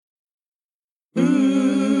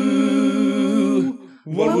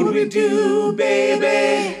What would we do,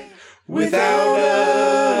 baby, without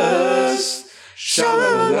us?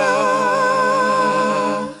 Sha-la-la-la.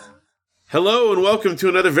 Hello and welcome to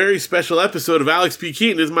another very special episode of Alex P.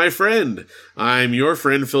 Keaton is My Friend. I'm your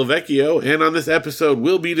friend Phil Vecchio, and on this episode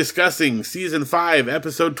we'll be discussing Season 5,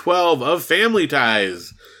 Episode 12 of Family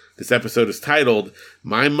Ties. This episode is titled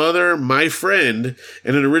My Mother, My Friend,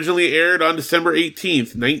 and it originally aired on December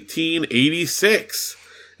 18th, 1986.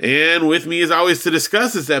 And with me, as always, to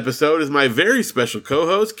discuss this episode is my very special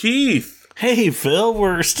co-host, Keith. Hey, Phil,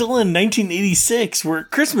 we're still in 1986. We're at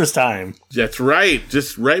Christmas time. That's right.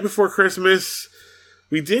 Just right before Christmas.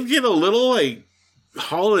 We did get a little,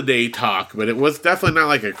 holiday talk, but it was definitely not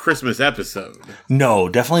like a Christmas episode. No,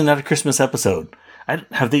 definitely not a Christmas episode.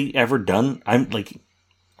 Have they ever done... I'm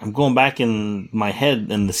going back in my head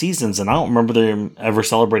in the seasons, and I don't remember them ever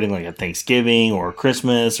celebrating like a Thanksgiving or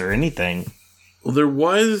Christmas or anything. Well, there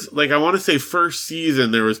was, I want to say first season,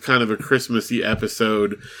 there was kind of a Christmassy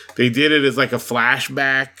episode. They did it as a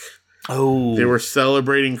flashback. Oh. They were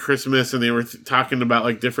celebrating Christmas, and they were talking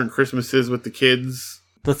about, different Christmases with the kids.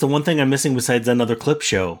 That's the one thing I'm missing besides another clip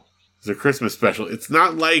show. It's a Christmas special. It's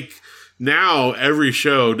not like now every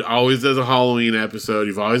show always does a Halloween episode.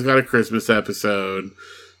 You've always got a Christmas episode.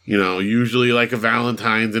 Usually a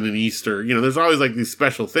Valentine's and an Easter. There's always these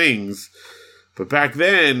special things. But back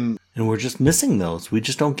then... And we're just missing those. We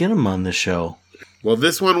just don't get them on this show. Well,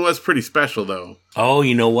 this one was pretty special, though. Oh,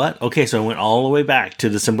 you know what? Okay, so I went all the way back to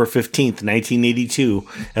December 15th, 1982.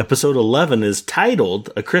 Episode 11 is titled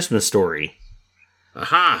A Christmas Story.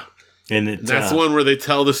 Aha! And that's the one where they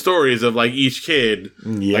tell the stories of, each kid,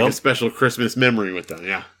 a special Christmas memory with them,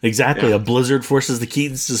 yeah. Exactly. Yeah. A blizzard forces the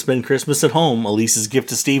Keatons to spend Christmas at home. Elise's gift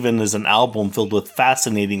to Stephen is an album filled with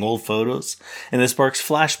fascinating old photos, and it sparks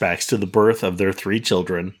flashbacks to the birth of their 3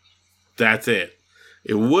 children. That's it.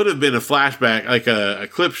 It would have been a flashback, a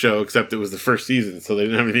clip show, except it was the first season, so they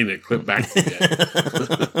didn't have anything to clip back to yet.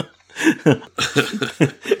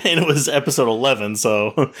 And it was episode 11,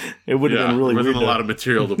 so it would have been really weird. There wasn't a lot of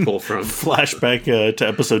material to pull from. Flashback to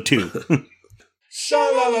episode 2.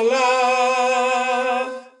 Sha-la-la-la.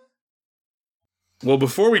 Well,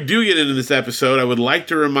 before we do get into this episode, I would like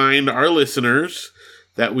to remind our listeners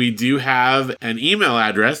that we do have an email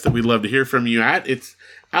address that we'd love to hear from you at. It's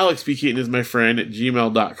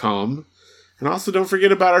alexpkeatonismyfriend@gmail.com. And also don't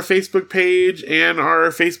forget about our Facebook page and our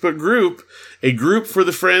Facebook group, a group for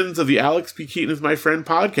the friends of the Alex P. Keaton is My Friend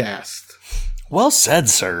podcast. Well said,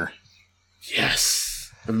 sir.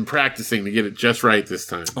 Yes. I've been practicing to get it just right this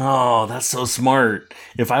time. Oh, that's so smart.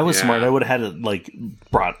 If I was smart, I would have had it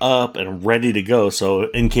brought up and ready to go.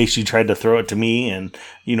 So in case you tried to throw it to me and,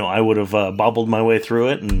 I would have bobbled my way through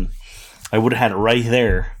it and I would have had it right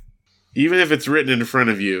there. Even if it's written in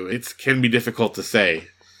front of you, it can be difficult to say.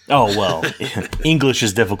 Oh, well, English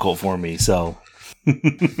is difficult for me, so.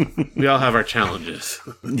 We all have our challenges.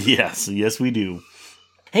 Yes, we do.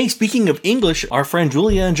 Hey, speaking of English, our friend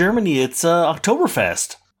Julia in Germany, it's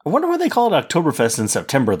Oktoberfest. I wonder why they call it Oktoberfest in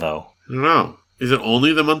September, though. I don't know. Is it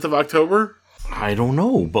only the month of October? I don't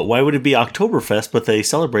know, but why would it be Oktoberfest, but they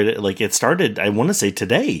celebrate it it started, I want to say,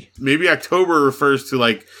 today. Maybe October refers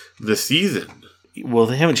to, the season. Well,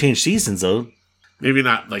 they haven't changed seasons, though. Maybe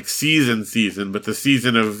not season, but the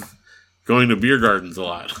season of going to beer gardens a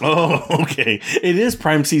lot. Oh, okay. It is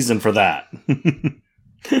prime season for that.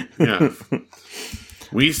 Yeah.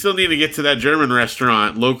 We still need to get to that German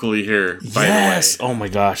restaurant locally here, by the way. Oh my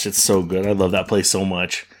gosh, it's so good. I love that place so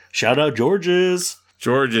much. Shout out George's.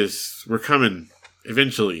 George's. We're coming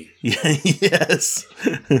eventually. Yes.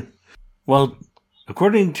 Well,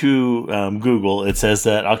 according to Google, it says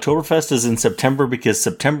that Oktoberfest is in September because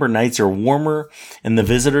September nights are warmer and the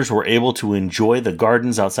visitors were able to enjoy the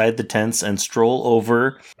gardens outside the tents and stroll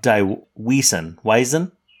over Die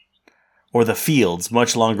Wiesen, or the fields,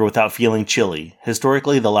 much longer without feeling chilly.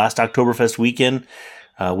 Historically, the last Oktoberfest weekend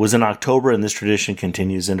was in October, and this tradition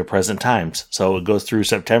continues into present times. So it goes through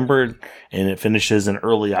September and it finishes in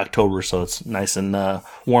early October, so it's nice and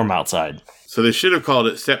warm outside. So they should have called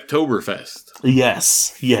it Septoberfest.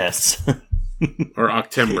 Yes. Or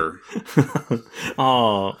October.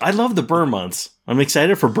 Oh, I love the Burr months. I'm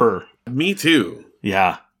excited for Burr. Me too.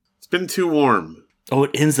 Yeah. It's been too warm. Oh,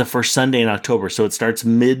 it ends the first Sunday in October, so it starts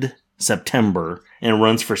mid-September and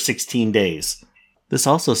runs for 16 days. This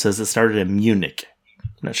also says it started in Munich.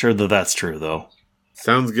 Not sure that that's true, though.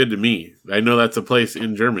 Sounds good to me. I know that's a place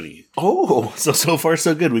in Germany. Oh, so far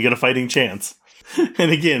so good. We got a fighting chance.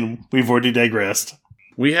 And again, we've already digressed.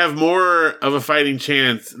 We have more of a fighting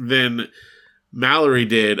chance than Mallory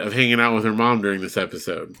did of hanging out with her mom during this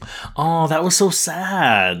episode. Oh, that was so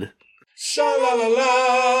sad.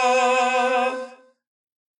 Sha-la-la-la.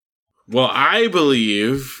 Well, I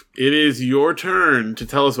believe it is your turn to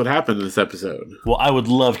tell us what happened in this episode. Well, I would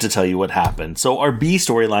love to tell you what happened. So our B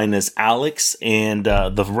storyline is Alex and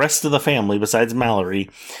the rest of the family, besides Mallory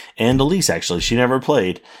and Elise, actually, she never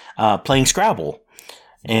played, playing Scrabble.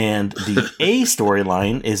 And the A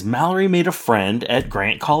storyline is Mallory made a friend at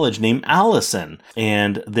Grant College named Allison.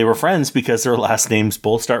 And they were friends because their last names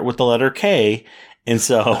both start with the letter K. And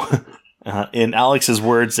so... in Alex's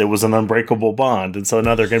words, it was an unbreakable bond, and so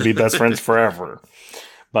now they're going to be best friends forever.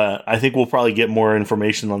 But I think we'll probably get more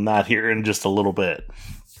information on that here in just a little bit.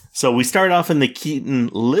 So we start off in the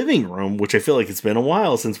Keaton living room, which I feel like it's been a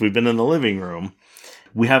while since we've been in the living room.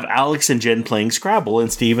 We have Alex and Jen playing Scrabble,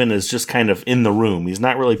 and Steven is just kind of in the room. He's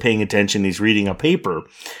not really paying attention. He's reading a paper.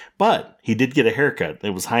 But he did get a haircut.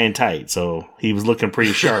 It was high and tight, so he was looking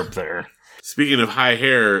pretty sharp there. Speaking of high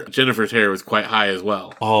hair, Jennifer's hair was quite high as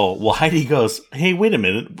well. Oh, well, Heidi goes, hey, wait a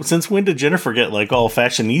minute. Since when did Jennifer get, like, all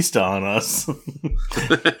fashionista on us?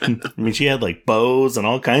 I mean, she had, like, bows and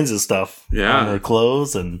all kinds of stuff on her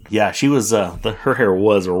clothes. And, yeah, she was, her hair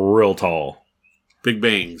was real tall. Big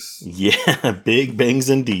bangs. Yeah, big bangs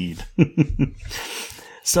indeed.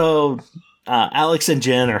 So... Alex and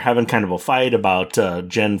Jen are having kind of a fight about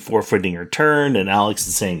Jen forfeiting her turn, and Alex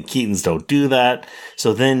is saying Keatons don't do that.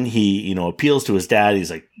 So then he, appeals to his dad.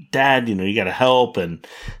 He's like, Dad, you got to help. And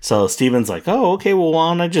so Steven's like, oh, okay, well, why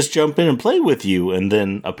don't I just jump in and play with you? And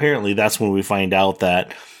then apparently that's when we find out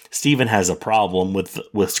that Steven has a problem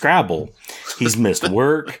with Scrabble. He's missed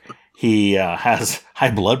work. He has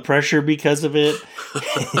high blood pressure because of it.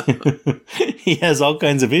 He has all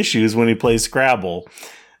kinds of issues when he plays Scrabble.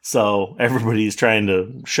 So everybody's trying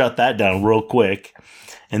to shut that down real quick.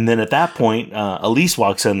 And then at that point, Elise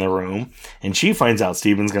walks in the room and she finds out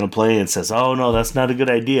Steven's going to play and says, oh, no, that's not a good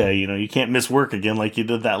idea. You can't miss work again like you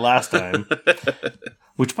did that last time.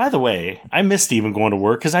 Which, by the way, I miss Steven going to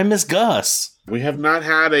work because I miss Gus. We have not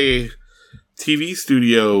had a TV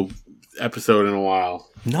studio episode in a while.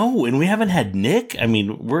 No, and we haven't had Nick. I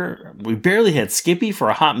mean, we barely had Skippy for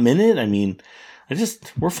a hot minute. I mean,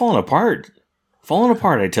 we're falling apart. Falling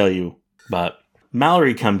apart, I tell you. But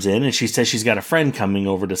Mallory comes in and she says she's got a friend coming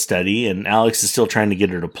over to study, and Alex is still trying to get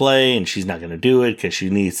her to play, and she's not going to do it because she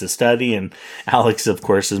needs to study. And Alex, of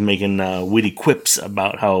course, is making witty quips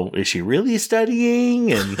about how is she really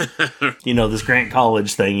studying? And, this Grant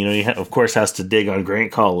College thing, he of course has to dig on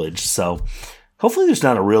Grant College. So hopefully there's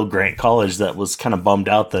not a real Grant College that was kind of bummed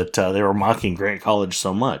out that they were mocking Grant College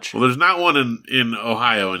so much. Well, there's not one in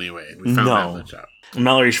Ohio anyway. We found that much out.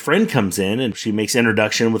 Mallory's friend comes in and she makes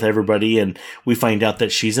introduction with everybody, and we find out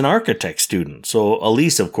that she's an architect student. So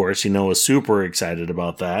Elise, of course, is super excited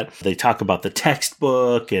about that. They talk about the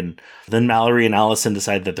textbook, and then Mallory and Allison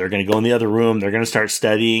decide that they're going to go in the other room. They're going to start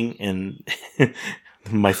studying, and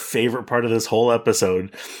my favorite part of this whole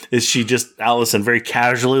episode is Allison very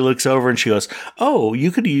casually looks over and she goes, oh, you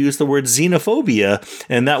could use the word xenophobia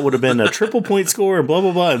and that would have been a triple point score and blah,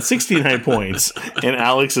 blah, blah, and 69 points. And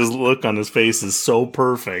Alex's look on his face is so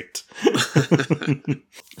perfect.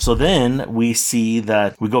 So then we see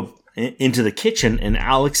that we go into the kitchen and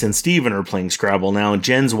Alex and Steven are playing Scrabble now and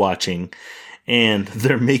Jen's watching. And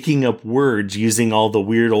they're making up words using all the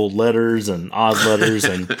weird old letters and odd letters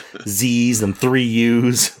and Z's and 3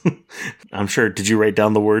 U's. I'm sure. Did you write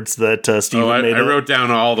down the words that Steven made up? I wrote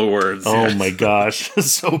down all the words. Oh, yes. My gosh.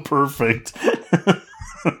 So perfect.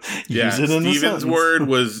 Yeah, Steven's word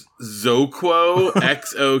was Zoquo,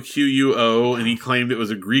 Xoquo, and he claimed it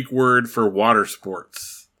was a Greek word for water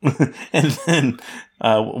sports. And then,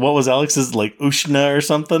 what was Alex's, like, Ushna or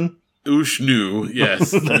something? Ushnu,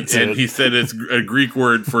 yes. And he said it's a Greek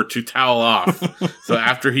word for to towel off. So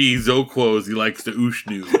after he zoquos, he likes to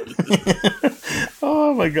ushnu.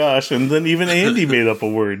 Oh my gosh. And then even Andy made up a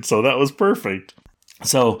word, so that was perfect.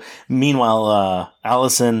 So, meanwhile,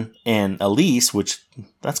 Allison and Elise, which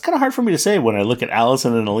that's kind of hard for me to say when I look at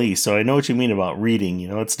Allison and Elise, so I know what you mean about reading,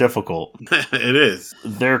 it's difficult. It is.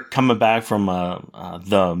 They're coming back from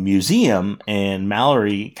the museum, and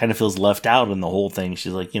Mallory kind of feels left out in the whole thing.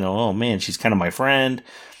 She's like, oh man, she's kind of my friend,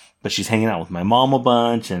 but she's hanging out with my mom a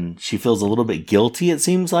bunch, and she feels a little bit guilty, it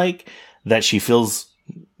seems like, that she feels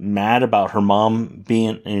mad about her mom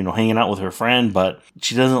being, hanging out with her friend, but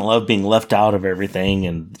she doesn't love being left out of everything,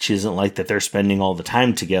 and she doesn't like that they're spending all the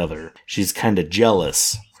time together. She's kind of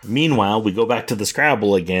jealous. Meanwhile, we go back to the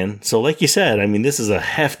Scrabble again. So like you said, I mean, this is a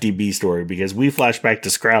hefty B story because we flash back to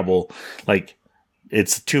Scrabble. Like,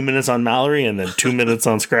 it's 2 minutes on Mallory and then 2 minutes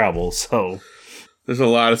on Scrabble. So There's a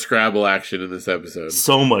lot of Scrabble action in this episode.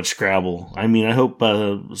 So much Scrabble. I mean, I hope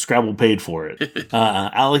Scrabble paid for it.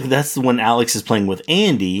 Alex, that's when Alex is playing with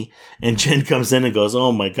Andy, and Jen comes in and goes,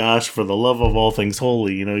 "Oh my gosh, for the love of all things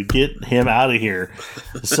holy, get him out of here."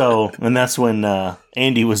 So, and that's when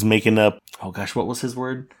Andy was making up, oh gosh, what was his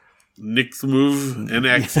word? Nick's move,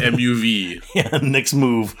 NXMUV. Yeah, Nick's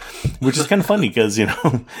move, which is kind of funny because,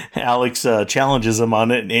 Alex challenges him on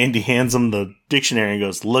it, and Andy hands him the dictionary and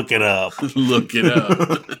goes, "Look it up." Look it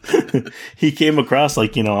up. He came across I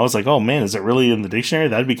was like, oh man, is it really in the dictionary?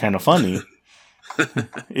 That'd be kind of funny.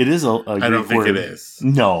 It is a Greek I don't think word. it is.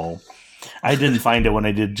 No. I didn't find it when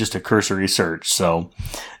I did just a cursory search. So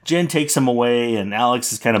Jen takes him away, and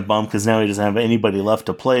Alex is kind of bummed because now he doesn't have anybody left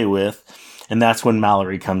to play with. And that's when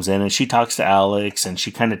Mallory comes in, and she talks to Alex, and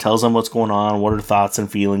she kind of tells him what's going on, what her thoughts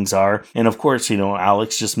and feelings are. And of course,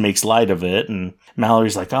 Alex just makes light of it, and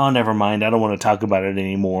Mallory's like, "Oh, never mind, I don't want to talk about it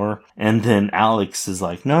anymore." And then Alex is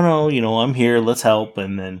like, no, I'm here, let's help.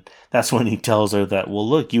 And then that's when he tells her that, well,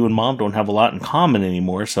 look, you and Mom don't have a lot in common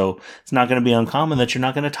anymore, so it's not going to be uncommon that you're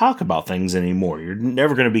not going to talk about things anymore. You're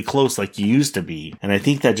never going to be close like you used to be. And I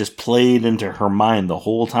think that just played into her mind the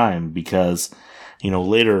whole time because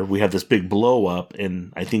later we have this big blow up,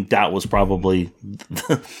 and I think that was probably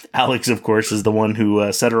Alex, of course, is the one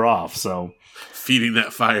who set her off. So feeding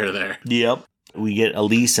that fire there. Yep. We get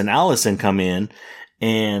Elise and Allison come in,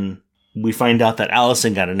 and we find out that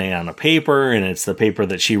Allison got an A on a paper, and it's the paper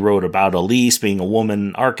that she wrote about Elise being a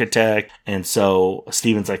woman architect. And so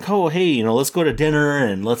Steven's like, "Oh, hey, let's go to dinner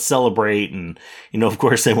and let's celebrate." And, of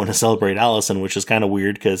course they want to celebrate Allison, which is kind of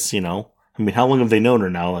weird because, how long have they known her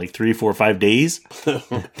now? Like 3, 4, 5 days?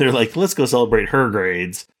 They're like, let's go celebrate her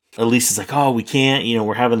grades. Elise is like, "Oh, we can't.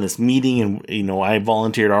 We're having this meeting and, I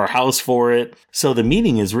volunteered our house for it." So the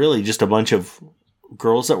meeting is really just a bunch of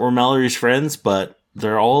girls that were Mallory's friends, but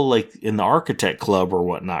they're all like in the architect club or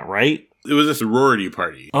whatnot, right? It was a sorority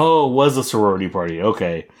party. Oh, it was a sorority party.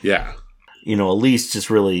 Okay. Yeah. Elise just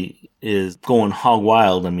really is going hog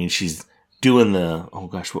wild. I mean, she's doing oh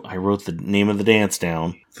gosh, I wrote the name of the dance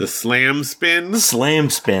down. The slam spin? Slam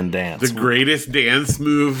spin dance. The greatest dance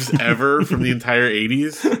moves ever from the entire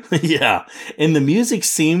 80s. Yeah. And the music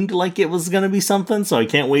seemed like it was going to be something, so I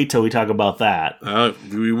can't wait till we talk about that.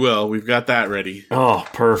 We will. We've got that ready. Oh,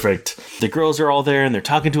 perfect. The girls are all there, and they're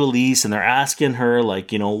talking to Elise, and they're asking her,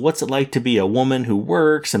 what's it like to be a woman who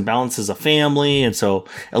works and balances a family? And so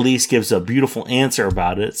Elise gives a beautiful answer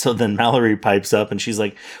about it. So then Mallory pipes up, and she's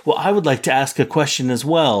like, "Well, I would like to ask a question as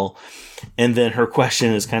well." And then her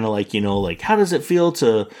question is kind of like, how does it feel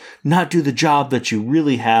to not do the job that you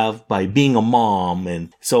really have by being a mom?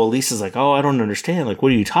 And so Elise is like, "Oh, I don't understand.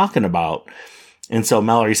 What are you talking about?" And so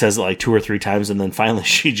Mallory says it 2 or 3 times. And then finally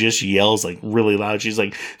she just yells really loud. She's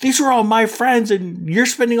like, "These are all my friends and you're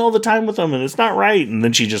spending all the time with them and it's not right." And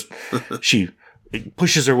then she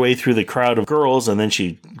pushes her way through the crowd of girls, and then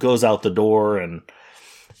she goes out the door. And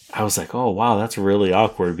I was like, oh, wow, that's really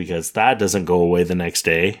awkward because that doesn't go away the next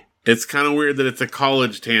day. It's kind of weird that it's a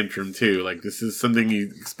college tantrum, too. This is something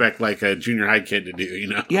you expect, a junior high kid to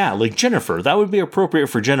do, Yeah, like Jennifer. That would be appropriate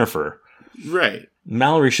for Jennifer. Right.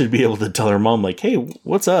 Mallory should be able to tell her mom, "Hey,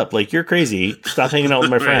 what's up? You're crazy. Stop hanging out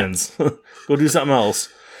with my friends. Go do something else.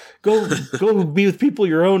 Go be with people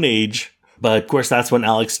your own age." But, of course, that's when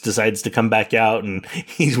Alex decides to come back out, and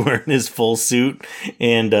he's wearing his full suit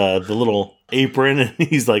and the little apron, and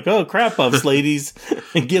he's like, "Oh, crap puffs, ladies,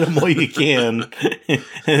 and get them while you can." And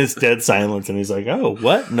it's dead silence, and he's like, "Oh,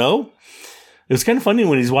 what? No?" It was kind of funny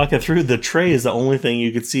when he's walking through, the tray is the only thing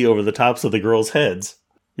you could see over the tops of the girls' heads.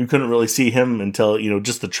 You couldn't really see him until,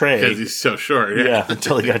 just the tray. Because he's so short. Yeah,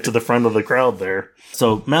 until he got to the front of the crowd there.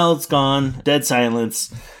 So Mal's gone, dead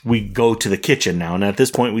silence. We go to the kitchen now. And at this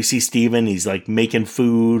point, we see Steven. He's making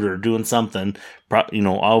food or doing something.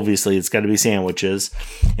 Obviously, it's got to be sandwiches.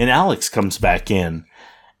 And Alex comes back in.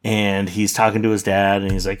 And he's talking to his dad.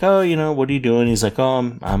 And he's like, "Oh, what are you doing?" He's like,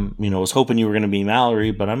 "Oh, I'm was hoping you were going to be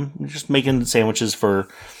Mallory. But I'm just making sandwiches for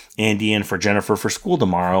Andy and for Jennifer for school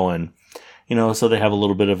tomorrow." And so they have a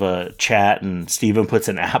little bit of a chat, and Steven puts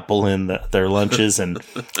an apple in their lunches, and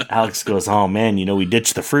Alex goes, "Oh, man, we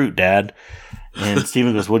ditched the fruit, Dad." And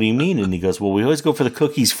Steven goes, "What do you mean?" And he goes, "Well, we always go for the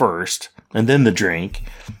cookies first, and then the drink,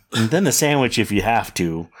 and then the sandwich if you have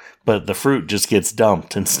to, but the fruit just gets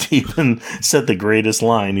dumped." And Steven said the greatest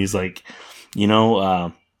line. He's like,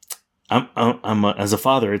 as a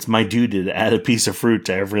father, it's my duty to add a piece of fruit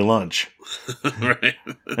to every lunch." Right.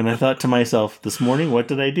 And I thought to myself, this morning, what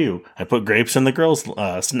did I do? I put grapes in the girls'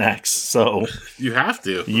 snacks. So you have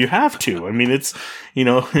to. You have to. I mean, it's,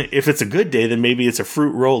 if it's a good day, then maybe it's a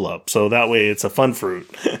fruit roll up. So that way it's a fun fruit.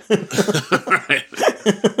 Right.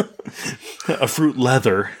 a fruit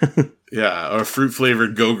leather. Yeah, or a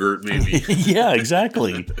fruit-flavored Go-Gurt, maybe. Yeah,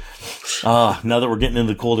 exactly. Now that we're getting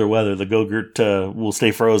into colder weather, the Go-Gurt will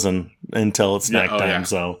stay frozen until it's snack time. Yeah.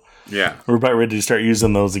 So yeah, we're about ready to start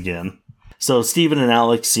using those again. So Steven and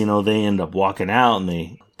Alex, they end up walking out,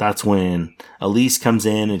 and that's when Elise comes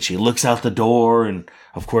in, and she looks out the door, and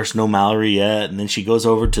of course, no Mallory yet. And then she goes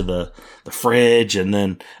over to the fridge, and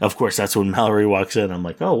then, of course, that's when Mallory walks in. I'm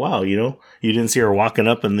like, oh, wow, you didn't see her walking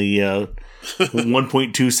up in the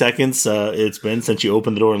 1.2 seconds it's been since you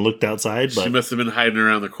opened the door and looked outside. But she must have been hiding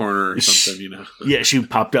around the corner or something, Yeah, she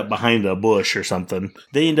popped up behind a bush or something.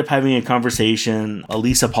 They end up having a conversation.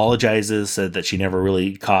 Elise apologizes, said that she never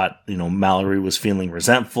really caught, Mallory was feeling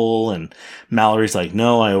resentful. And Mallory's like,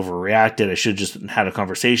 no, I overreacted. I should have just had a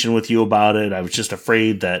conversation with you about it. I was just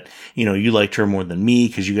afraid that, you liked her more than me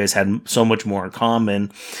because you guys had so much more in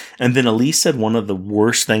common. And then Elise said one of the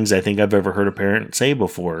worst things I think I've ever heard a parent say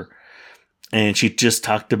before. And she just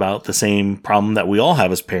talked about the same problem that we all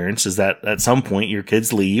have as parents, is that at some point your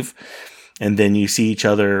kids leave and then you see each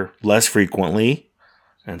other less frequently.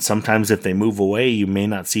 And sometimes if they move away, you may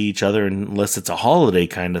not see each other unless it's a holiday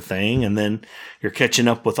kind of thing. And then you're catching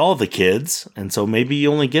up with all the kids. And so maybe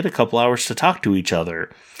you only get a couple hours to talk to each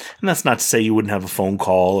other. And that's not to say you wouldn't have a phone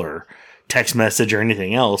call or text message or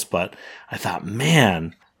anything else. But I thought,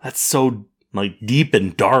 man, that's so deep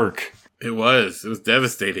and dark. It was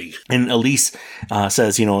devastating. And Elise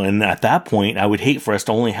says, and at that point, I would hate for us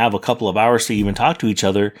to only have a couple of hours to even talk to each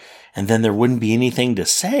other, and then there wouldn't be anything to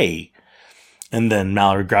say. And then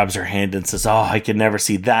Mallory grabs her hand and says, oh, I could never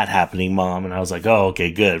see that happening, Mom. And I was like, oh,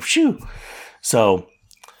 okay, good. Phew. So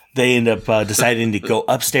they end up deciding to go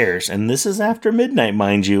upstairs. And this is after midnight,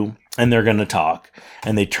 mind you, and they're going to talk.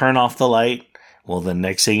 And they turn off the light. Well, the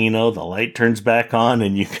next thing you know, the light turns back on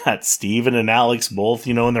and you got Steven and Alex both,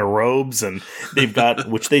 in their robes, and they've got,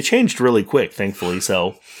 which they changed really quick, thankfully.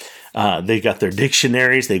 So they've got their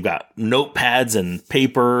dictionaries, they've got notepads and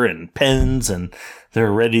paper and pens, and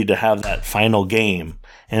they're ready to have that final game.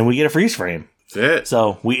 And we get a freeze frame. That's it.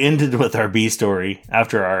 So we ended with our B story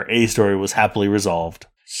after our A story was happily resolved.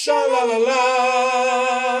 Sha-la-la-la.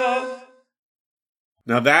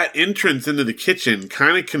 Now, that entrance into the kitchen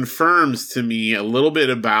kind of confirms to me a little bit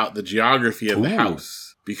about the geography of the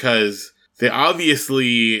house. Because they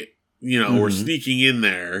obviously, were sneaking in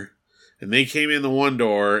there. And they came in the one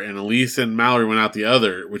door, and Elise and Mallory went out the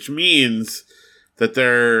other. Which means that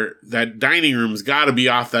that dining room's got to be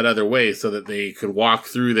off that other way so that they could walk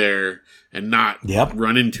through there and not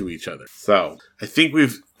run into each other. So, I think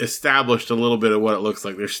we've established a little bit of what it looks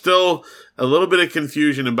like. There's still a little bit of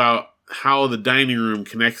confusion about how the dining room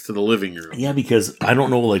connects to the living room. Yeah, because I don't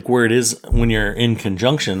know where it is when you're in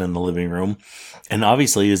conjunction in the living room. And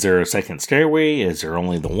obviously, is there a second stairway? Is there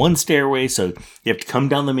only the one stairway? So you have to come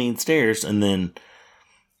down the main stairs, and then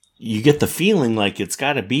you get the feeling like it's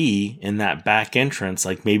got to be in that back entrance.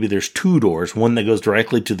 Like maybe there's two doors, one that goes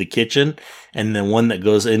directly to the kitchen and then one that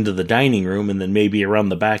goes into the dining room, and then maybe around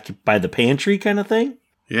the back by the pantry kind of thing.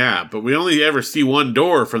 Yeah, but we only ever see one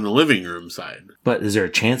door from the living room side. But is there a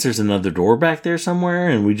chance there's another door back there somewhere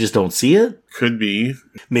and we just don't see it? Could be.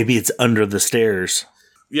 Maybe it's under the stairs.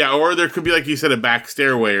 Yeah, or there could be, like you said, a back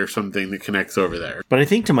stairway or something that connects over there. But I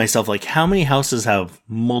think to myself, how many houses have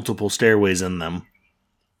multiple stairways in them?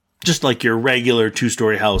 Just like your regular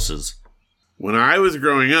 2-story houses. When I was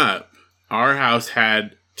growing up, our house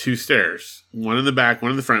had 2 stairs. One in the back,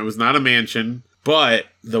 one in the front. It was not a mansion, but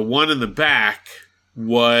the one in the back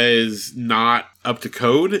was not up to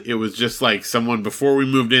code. It was just like someone, before we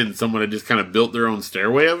moved in, someone had just kind of built their own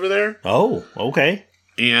stairway over there. Oh, okay.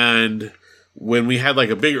 And when we had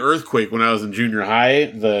a big earthquake when I was in junior high,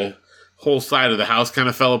 the whole side of the house kind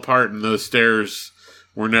of fell apart, and those stairs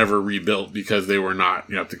were never rebuilt because they were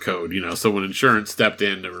not up to code, So when insurance stepped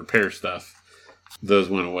in to repair stuff, those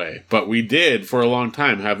went away. But we did, for a long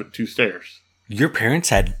time, have 2 stairs. Your parents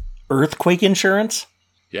had earthquake insurance?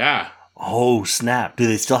 Yeah. Oh, snap. Do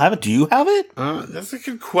they still have it? Do you have it? That's a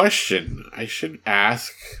good question. I should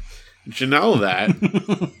ask Janelle that.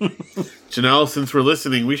 Janelle, since we're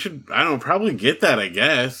listening, we should, probably get that, I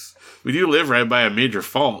guess. We do live right by a major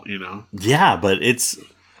fault, Yeah, but it's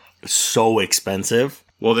so expensive.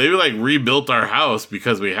 Well, they rebuilt our house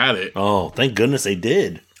because we had it. Oh, thank goodness they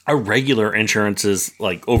did. Our regular insurance is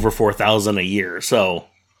over $4,000 a year, so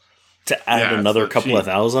to add another couple of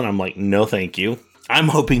thousand, I'm like, no, thank you. I'm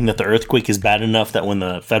hoping that the earthquake is bad enough that when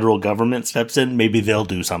the federal government steps in, maybe they'll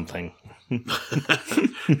do something.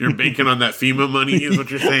 You're banking on that FEMA money, is what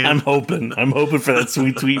you're saying? I'm hoping for that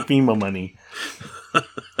sweet, sweet FEMA money.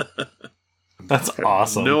 That's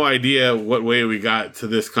awesome. No idea what way we got to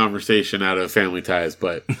this conversation out of Family Ties,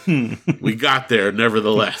 but we got there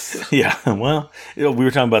nevertheless. Yeah, well, we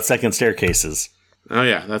were talking about second staircases. Oh,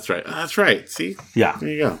 yeah, that's right. That's right. See? Yeah. There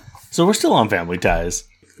you go. So we're still on Family Ties.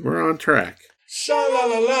 We're on track.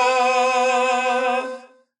 Sha-la-la-la.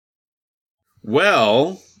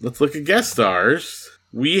 Well, let's look at guest stars.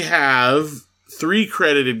 We have 3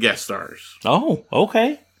 credited guest stars. Oh,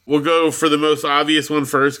 okay. We'll go for the most obvious one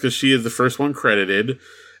first because she is the first one credited.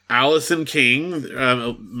 Allison King,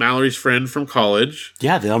 Mallory's friend from college.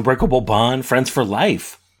 Yeah, the Unbreakable Bond, Friends for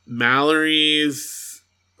Life. Mallory's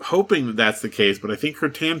hoping that that's the case, but I think her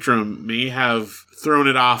tantrum may have thrown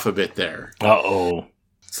it off a bit there. Uh-oh.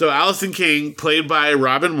 So Allison King, played by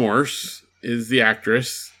Robin Morse, is the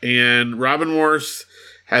actress. And Robin Morse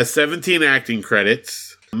has 17 acting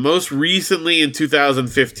credits. Most recently in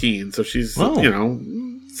 2015. So she's,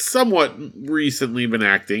 somewhat recently been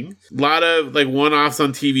acting. A lot of one-offs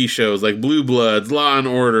on TV shows like Blue Bloods, Law and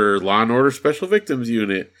Order Special Victims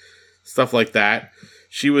Unit, stuff like that.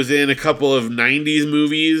 She was in a couple of 90s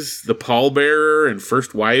movies, The Pallbearer and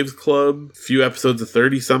First Wives Club, a few episodes of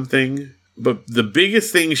 30-something. But the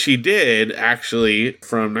biggest thing she did, actually,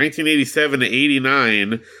 from 1987 to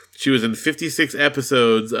 89, she was in 56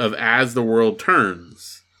 episodes of As the World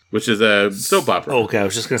Turns, which is a soap opera. Okay, I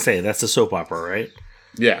was just going to say, that's a soap opera, right?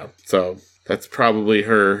 Yeah, so that's probably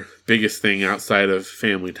her biggest thing outside of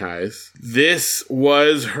Family Ties. This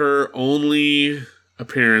was her only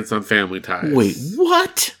appearance on Family Ties. Wait,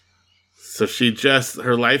 what? So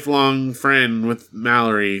her lifelong friend with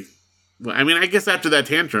Mallory. I mean, I guess after that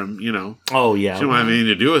tantrum, Oh, yeah. She didn't have anything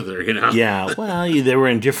to do with her, Yeah, well, they were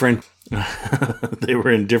in different... What's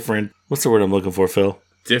the word I'm looking for, Phil?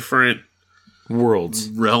 Different... worlds.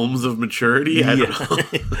 Realms of maturity? I don't know.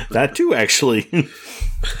 That too, actually.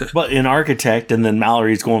 But in Architect, and then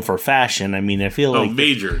Mallory's going for fashion, I mean, I feel like...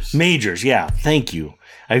 Majors. Majors, yeah. Thank you.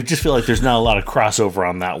 I just feel like there's not a lot of crossover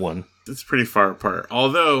on that one. It's pretty far apart.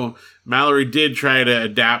 Although, Mallory did try to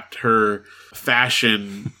adapt her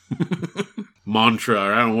fashion mantra,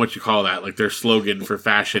 or I don't know what you call that, like their slogan for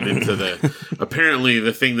fashion into apparently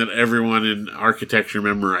the thing that everyone in architecture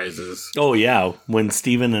memorizes. Oh, yeah. When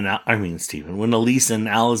when Elise and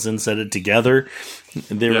Allison said it together,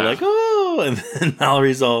 they were like, oh, and then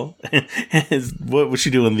Mallory's all, what was she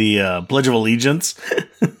doing? The Pledge of Allegiance?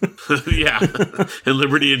 Yeah. And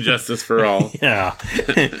liberty and justice for all. Yeah.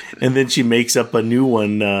 And then she makes up a new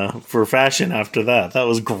one for fashion after that. That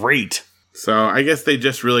was great. So I guess they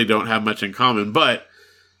just really don't have much in common, but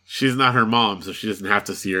she's not her mom, so she doesn't have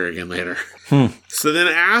to see her again later. So then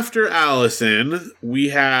after Allison, we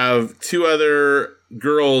have 2 other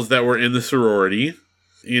girls that were in the sorority.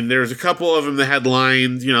 And there's a couple of them that had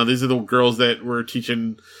lines. These are the girls that were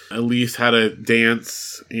teaching Elise how to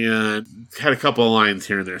dance and had a couple of lines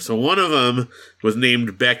here and there. So one of them was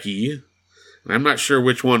named Becky. I'm not sure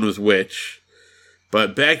which one was which,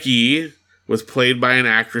 but Becky was played by an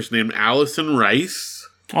actress named Allison Rice.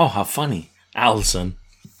 Oh, how funny. Allison.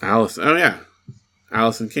 Oh, yeah.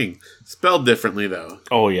 Allison King. Spelled differently, though.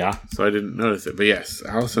 Oh, yeah. So I didn't notice it. But yes,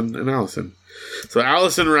 Allison and Allison. So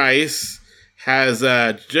Allison Rice has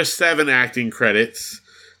just 7 acting credits.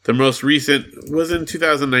 The most recent was in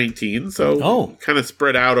 2019, so kind of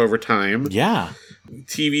spread out over time. Yeah.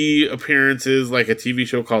 TV appearances, like a TV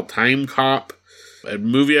show called Time Cop, a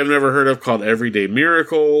movie I've never heard of called Everyday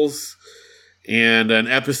Miracles, and an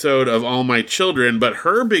episode of All My Children. But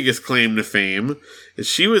her biggest claim to fame is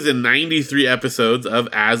she was in 93 episodes of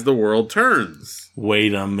As the World Turns.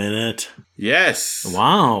 Wait a minute. Yes.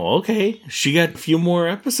 Wow, okay. She got a few more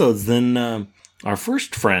episodes than our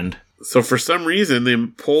first friend. So for some reason, they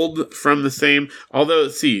pulled from the same... Although,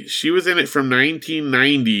 see, she was in it from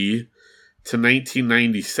 1990 to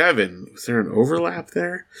 1997. Was there an overlap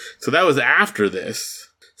there? So that was after this.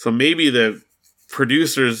 So maybe the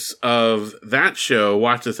producers of that show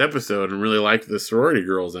watched this episode and really liked the sorority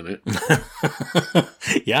girls in it.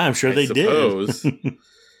 Yeah, I'm sure they did.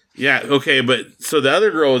 Yeah, okay, but so the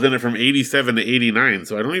other girl was in it from 87 to 89,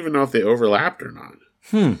 so I don't even know if they overlapped or not.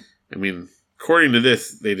 I mean, according to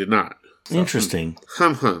this, they did not. So, interesting.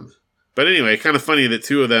 But anyway, kind of funny that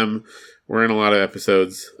 2 of them were in a lot of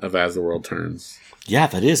episodes of As the World Turns. Yeah,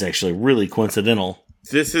 that is actually really coincidental.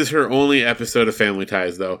 This is her only episode of Family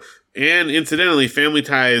Ties, though. And incidentally, Family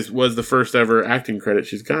Ties was the first ever acting credit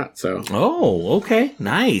she's got, so. Oh, okay.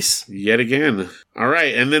 Nice. Yet again. All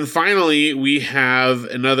right, and then finally, we have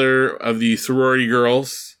another of the sorority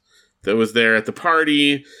girls that was there at the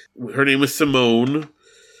party. Her name was Simone,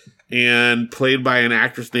 and played by an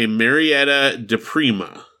actress named Marietta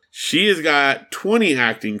DePrima. She has got 20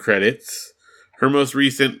 acting credits. Her most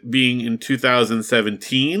recent being in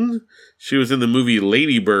 2017. She was in the movie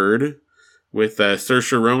Lady Bird with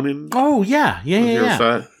Saoirse Ronan. Oh, yeah. Yeah.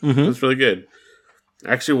 Saw it? Mm-hmm. It was really good.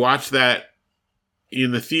 I actually watched that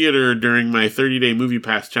in the theater during my 30-day movie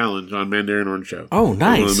pass challenge on Mandarin Orange Show. Oh,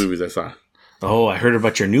 nice. One of the movies I saw. Oh, I heard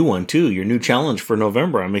about your new one, too. Your new challenge for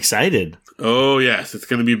November. I'm excited. Oh, yes. It's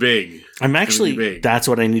going to be big. That's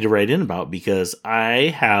what I need to write in about because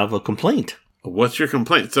I have a complaint. What's your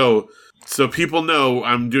complaint? So people know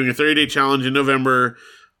I'm doing a 30-day challenge in November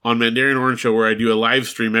on Mandarin Orange Show where I do a live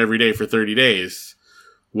stream every day for 30 days.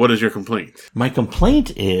 What is your complaint? My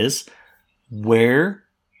complaint is, where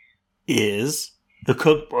is the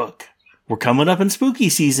cookbook? We're coming up in spooky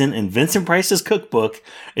season, and Vincent Price's cookbook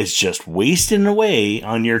is just wasting away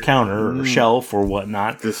on your counter or shelf or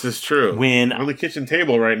whatnot. This is true. On the kitchen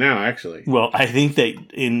table right now, actually. Well, I think that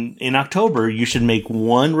in October you should make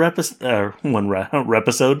one recipe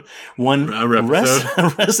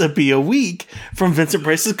a week from Vincent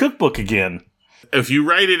Price's cookbook again. If you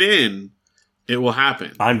write it in, it will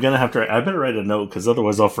happen. I'm going to have to. I better write a note because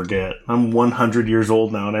otherwise I'll forget. I'm 100 years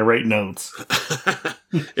old now and I write notes.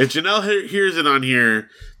 If Janelle hears it on here,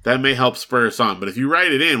 that may help spur us on. But if you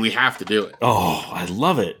write it in, we have to do it. Oh, I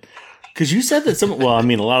love it. Because you said that a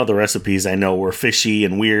lot of the recipes I know were fishy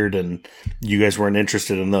and weird and you guys weren't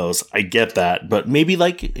interested in those. I get that. But maybe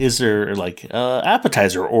is there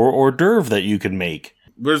appetizer or hors d'oeuvre that you can make?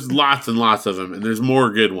 There's lots and lots of them, and there's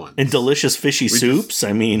more good ones. And delicious fishy soups,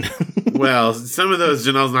 Well, some of those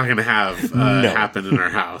Janelle's not going to have happen in our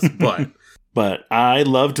house, but... But I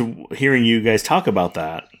loved hearing you guys talk about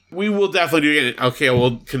that. We will definitely do it. Okay,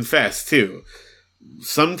 we'll confess, too.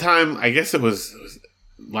 Sometime, I guess it was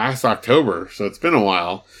last October, so it's been a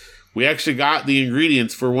while, we actually got the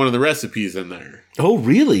ingredients for one of the recipes in there. Oh,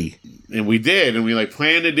 really? And we did, and we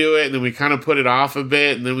planned to do it, and then we kind of put it off a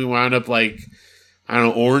bit, and then we wound up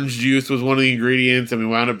orange juice was one of the ingredients, and we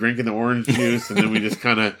wound up drinking the orange juice, and then we just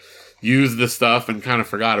kind of used the stuff and kind of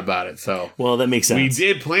forgot about it. So, well, that makes sense. We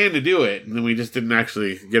did plan to do it, and then we just didn't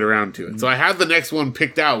actually get around to it. So I have the next one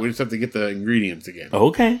picked out. We just have to get the ingredients again.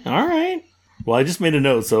 Okay, all right. Well, I just made a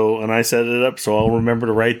note, and I set it up, so I'll remember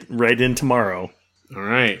to write in tomorrow. All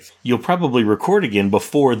right. You'll probably record again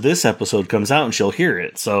before this episode comes out, and she'll hear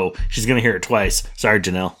it. So she's going to hear it twice. Sorry,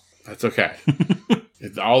 Janelle. That's okay.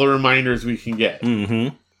 It's all the reminders we can get.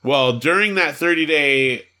 Mm-hmm. Well, during that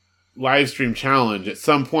 30-day live stream challenge, at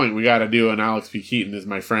some point we got to do an Alex P. Keaton is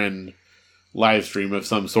my friend live stream of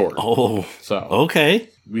some sort. Oh, so okay.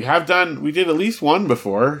 We did at least one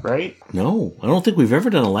before, right? No, I don't think we've ever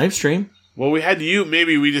done a live stream. Well, we had you.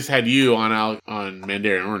 Maybe we just had you on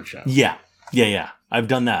Mandarin Orange Show. Yeah. I've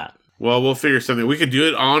done that. Well, we'll figure something. We could do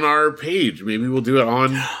it on our page. Maybe we'll do it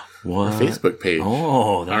on our Facebook page.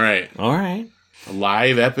 Oh, all right. A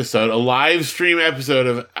live stream episode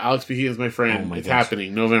of Alex P. Keaton is my friend. It's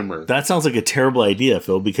happening November. That sounds like a terrible idea,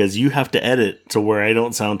 Phil, because you have to edit to where I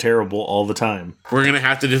don't sound terrible all the time. We're going to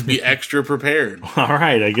have to just be extra prepared. All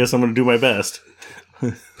right. I guess I'm going to do my best.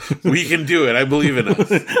 We can do it. I believe in us.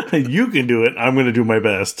 You can do it. I'm going to do my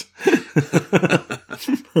best.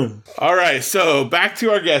 All right. So back to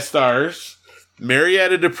our guest stars.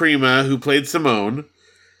 Marietta DePrima, who played Simone.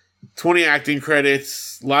 20 acting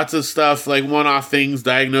credits, lots of stuff like one-off things,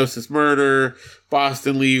 Diagnosis Murder,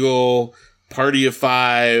 Boston Legal, Party of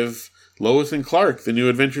Five, Lois and Clark, The New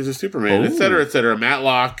Adventures of Superman, etc., etc.,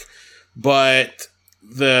 Matlock. But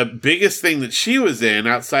the biggest thing that she was in,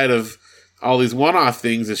 outside of all these one-off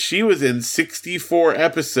things, is she was in 64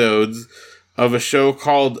 episodes of a show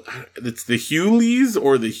called, it's the Hughleys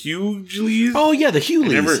or the Hugleys? Oh, yeah, the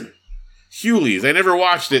Hugleys. Hugleys. I never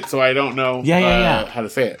watched it, so I don't know how to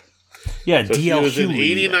say it. Yeah, so D.L. She was in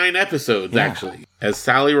Hughley. 89 episodes, actually, as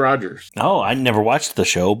Sally Rogers. Oh, I never watched the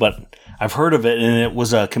show, but I've heard of it, and it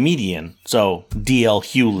was a comedian. So, D.L.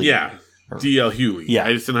 Hughley. Yeah, D.L. Hughley. Yeah.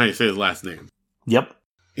 I just didn't know how you say his last name. Yep.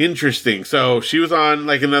 Interesting. So, she was on,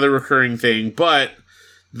 another recurring thing, but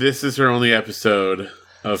this is her only episode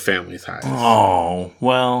of Family Ties. Oh,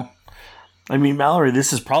 well, I mean, Mallory,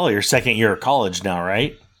 this is probably her second year of college now,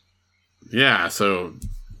 right? Yeah, so...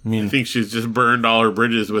 I think she's just burned all her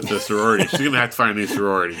bridges with the sorority. She's going to have to find a new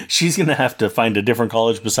sorority. She's going to have to find a different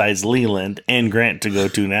college besides Leland and Grant to go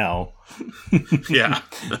to now. Yeah.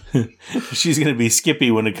 She's going to be Skippy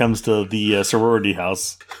when it comes to the sorority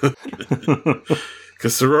house.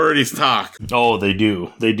 Because sororities talk. Oh, they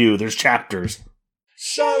do. They do. There's chapters.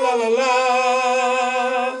 Sha-la-la-la.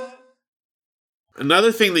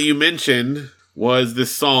 Another thing that you mentioned was this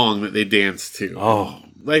song that they danced to. Oh.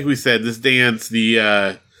 Like we said, this dance,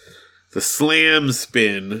 the slam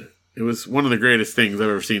spin, It was one of the greatest things I've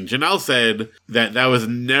ever seen. Janelle said that was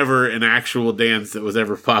never an actual dance that was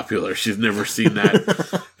ever popular. She's never seen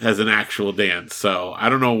that as an actual dance. So I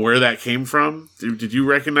don't know where that came from. Did you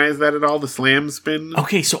recognize that at all, the slam spin?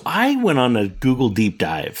 Okay, so I went on a Google deep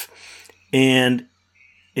dive, and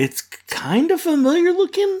it's kind of familiar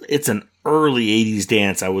looking. It's an early 80s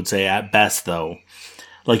dance, I would say, at best, though.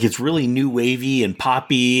 Like, it's really new wavy and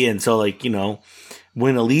poppy, and so, like, you know,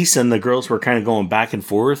 when Elise and the girls were kind of going back and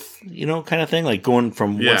forth, you know, kind of thing, like going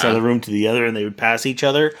from one side of the room to the other, and they would pass each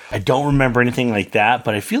other. I don't remember anything like that,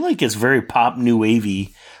 but I feel like it's very pop, new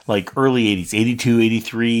wavy, like early 80s, 82,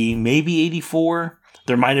 83, maybe 84.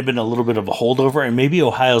 There might have been a little bit of a holdover, and maybe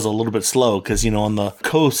Ohio's a little bit slow because, you know, on the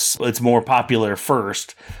coasts, it's more popular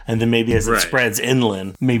first, and then maybe as it spreads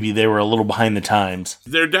inland, maybe they were a little behind the times.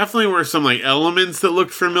 There definitely were some, like, elements that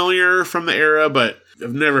looked familiar from the era, but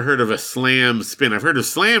I've never heard of a slam spin. I've heard of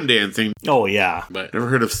slam dancing. Oh, yeah. But never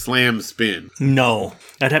heard of slam spin. No.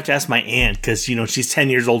 I'd have to ask my aunt because, you know, she's 10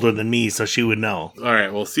 years older than me, so she would know. All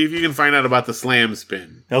right. Well, see if you can find out about the slam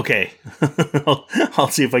spin. Okay. I'll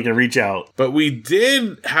see if I can reach out. But we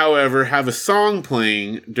did, however, have a song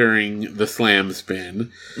playing during the slam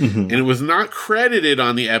spin. Mm-hmm. And it was not credited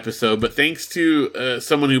on the episode, but thanks to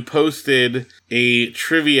someone who posted a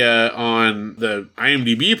trivia on the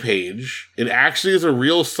IMDb page, it actually is a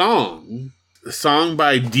real song. A song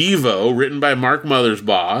by Devo, written by Mark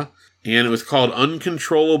Mothersbaugh, and it was called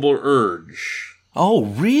Uncontrollable Urge. Oh,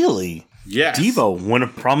 really? Yes. Devo, when a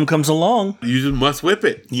problem comes along, you just must whip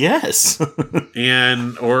it. Yes.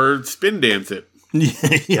 or spin dance it.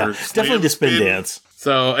 Yeah, definitely the spin dance.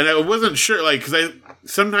 So, and I wasn't sure, like, because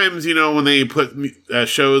sometimes, you know, when they put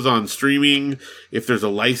shows on streaming, if there's a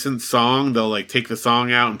licensed song, they'll, like, take the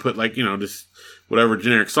song out and put, like, you know, just whatever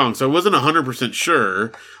generic song. So I wasn't 100%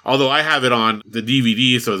 sure, although I have it on the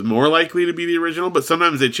DVD, so it's more likely to be the original, but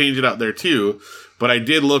sometimes they change it out there too. But I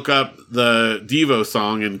did look up the Devo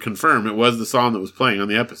song and confirm it was the song that was playing on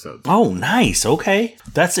the episode. Oh, nice. Okay.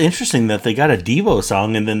 That's interesting that they got a Devo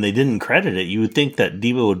song and then they didn't credit it. You would think that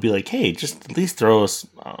Devo would be like, hey, just at least throw us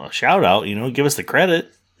a shout out, you know, give us the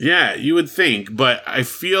credit. Yeah, you would think, but I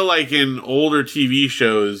feel like in older TV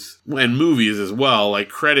shows and movies as well, like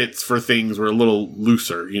credits for things were a little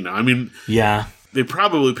looser, you know. I mean, yeah, they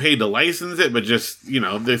probably paid to license it, but just, you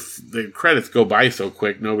know, the credits go by so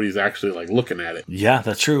quick, nobody's actually like looking at it. Yeah,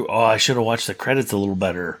 that's true. Oh, I should have watched the credits a little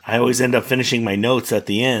better. I always end up finishing my notes at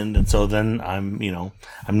the end, and so then I'm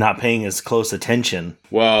not paying as close attention.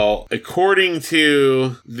 Well, according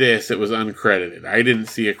to this, it was uncredited. I didn't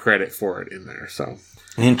see a credit for it in there, so.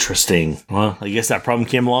 Interesting. Well, I guess that problem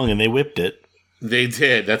came along and they whipped it. They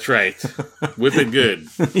did, that's right. Whip it good,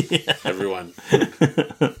 everyone.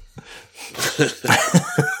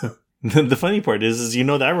 The funny part is you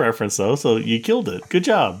know that reference, though, so you killed it. Good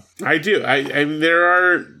job. I do. I mean, there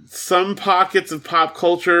are some pockets of pop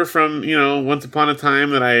culture from, you know, Once Upon a Time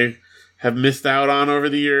that I have missed out on over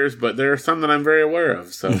the years, but there are some that I'm very aware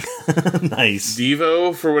of, so. Nice.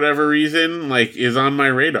 Devo, for whatever reason, like, is on my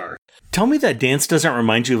radar. Tell me that dance doesn't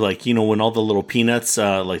remind you of, like, you know, when all the little peanuts,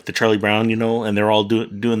 like the Charlie Brown, you know, and they're all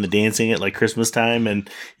doing the dancing at, like, Christmas time, and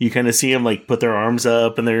you kind of see them, like, put their arms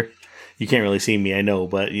up, and you can't really see me, I know,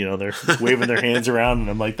 but, you know, they're waving their hands around, and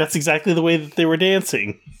I'm like, that's exactly the way that they were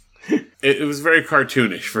dancing. It was very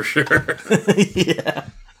cartoonish, for sure. Yeah.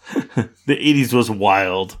 The 80s was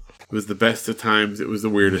wild. It was the best of times. It was the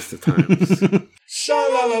weirdest of times.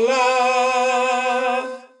 Sha-la-la-la.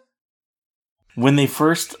 When they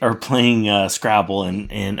first are playing Scrabble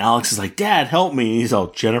and Alex is like, Dad, help me. And he's all,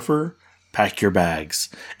 Jennifer, pack your bags.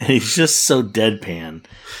 And he's just so deadpan.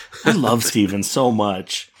 I love Steven so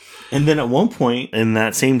much. And then at one point in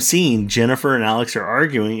that same scene, Jennifer and Alex are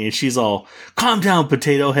arguing and she's all, calm down,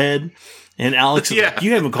 potato head. And Alex is like,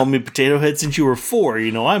 you haven't called me potato head since you were 4.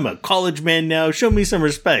 You know, I'm a college man now. Show me some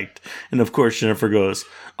respect. And of course, Jennifer goes,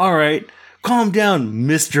 all right, calm down,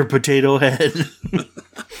 Mr. Potato Head.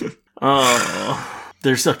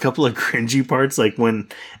 There's a couple of cringy parts, like when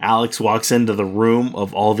Alex walks into the room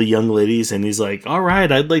of all the young ladies and he's like, all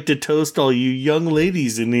right, I'd like to toast all you young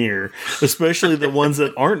ladies in here, especially the ones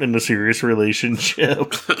that aren't in a serious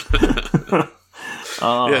relationship.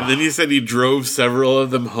 Yeah, and then he said he drove several of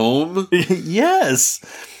them home. Yes.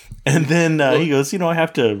 And then he goes, you know, I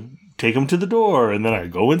have to take them to the door, and then I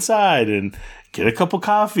go inside and get a cup of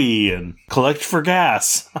coffee and collect for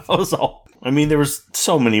gas. I mean, there was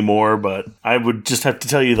so many more, but I would just have to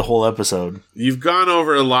tell you the whole episode. You've gone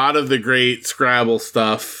over a lot of the great Scrabble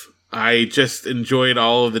stuff. I just enjoyed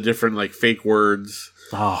all of the different, like, fake words.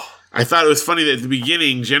 Oh, I thought it was funny that at the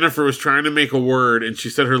beginning, Jennifer was trying to make a word, and she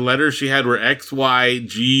said her letters she had were X, Y,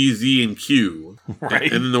 G, Z, and Q.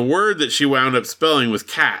 Right. And then the word that she wound up spelling was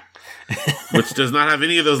cat, which does not have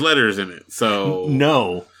any of those letters in it. So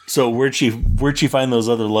no. So where'd she find those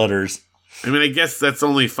other letters? I mean, I guess that's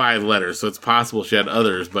only 5 letters, so it's possible she had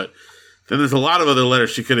others, but then there's a lot of other letters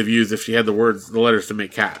she could have used if she had the letters to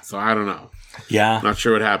make cat. So I don't know. Yeah. Not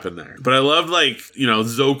sure what happened there. But I loved,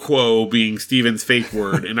 Zoquo being Steven's fake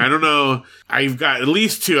word. And I don't know, I've got at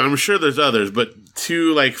least 2, I'm sure there's others, but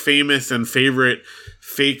 2, famous and favorite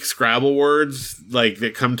fake Scrabble words,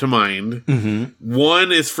 that come to mind. Mm-hmm.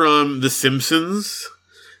 One is from The Simpsons.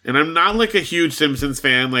 And I'm not, a huge Simpsons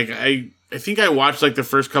fan. I think I watched, the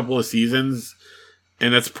first couple of seasons.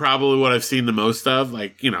 And that's probably what I've seen the most of.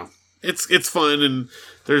 It's fun, and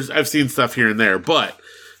I've seen stuff here and there. But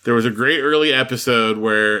there was a great early episode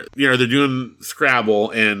where, they're doing Scrabble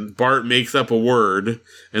and Bart makes up a word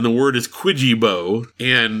and the word is quidgibo.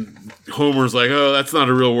 And Homer's like, oh, that's not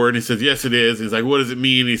a real word. And he says, yes, it is. And he's like, what does it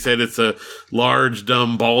mean? And he said, it's a large,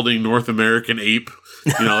 dumb, balding North American ape.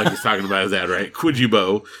 He's talking about his dad, right?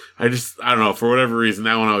 Quidgibo. I don't know. For whatever reason,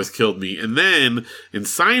 that one always killed me. And then in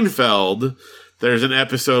Seinfeld, there's an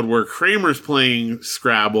episode where Kramer's playing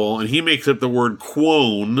Scrabble, and he makes up the word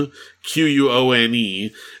quone,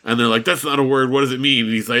 Quone, and they're like, that's not a word, what does it mean?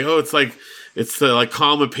 And he's like, oh, it's to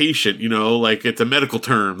calm a patient, it's a medical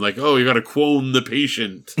term, oh, you gotta quone the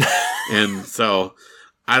patient. And so,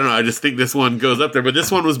 I don't know, I just think this one goes up there, but this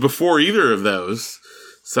one was before either of those.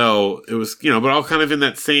 So, it was, but all kind of in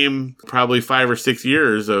that same, probably 5 or 6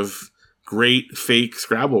 years of great fake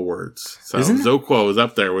Scrabble words. So Zoquo is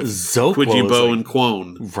up there with Quidgibo and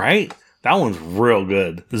Quone. Right? That one's real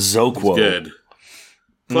good. Zoquo. Good.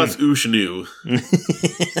 Plus Ushnu.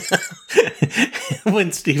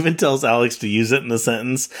 When Steven tells Alex to use it in the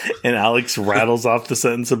sentence, and Alex rattles off the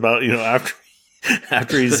sentence about,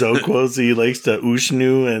 after he Zoquos, he likes to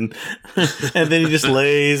Ushnu, and then he just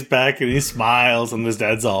lays back and he smiles, and his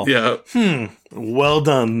dad's all, well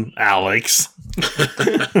done, Alex.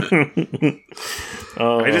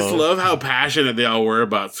 I just love how passionate they all were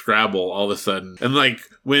about Scrabble all of a sudden. And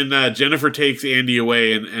when Jennifer takes Andy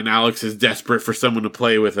away and Alex is desperate for someone to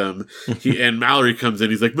play with him, and Mallory comes in,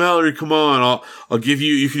 he's like, Mallory, come on, I'll give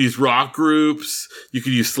you can use rock groups, you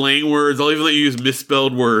can use slang words, I'll even let you use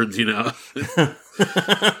misspelled words,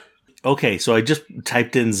 Okay, so I just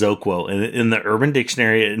typed in Zoquo, and in the Urban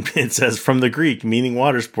Dictionary, it says, from the Greek, meaning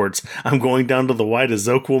water sports, I'm going down to the Y to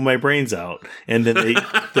Zoquo my brains out. And then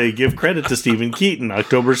they give credit to Stephen Keaton,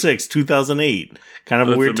 October 6, 2008. Kind of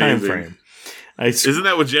a weird time frame. Isn't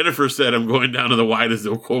that what Jennifer said? I'm going down to the Y to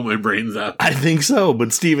Zoquo my brains out. I think so,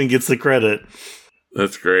 but Stephen gets the credit.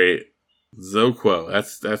 That's great. Zoquo,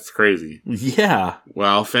 that's crazy. Yeah.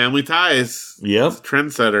 Well, family ties. Yep.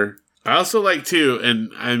 Trendsetter. I also like, too, and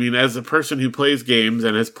I mean, as a person who plays games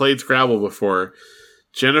and has played Scrabble before,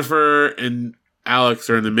 Jennifer and Alex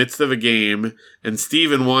are in the midst of a game, and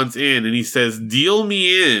Steven wants in, and he says, deal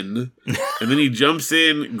me in, and then he jumps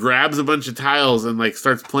in, grabs a bunch of tiles, and,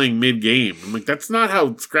 starts playing mid-game. I'm like, that's not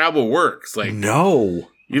how Scrabble works. No.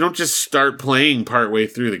 You don't just start playing partway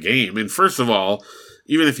through the game. And first of all,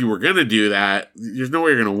 even if you were going to do that, there's no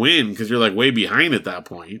way you're going to win because you're way behind at that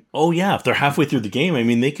point. Oh, yeah. If they're halfway through the game, I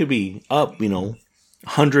mean, they could be up,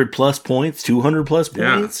 100 plus points, 200 plus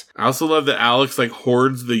points. Yeah. I also love that Alex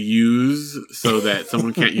hoards the U's so that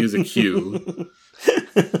someone can't use a Q.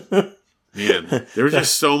 Man, there was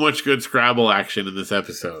just so much good Scrabble action in this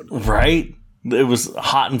episode. Right? It was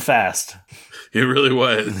hot and fast. It really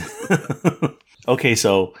was. Okay,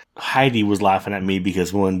 so Heidi was laughing at me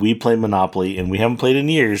because when we play Monopoly, and we haven't played in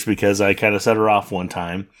years because I kind of set her off one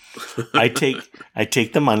time, I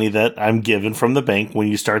take the money that I'm given from the bank when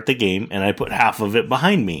you start the game, and I put half of it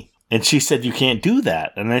behind me. And she said, you can't do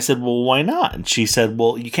that. And I said, well, why not? And she said,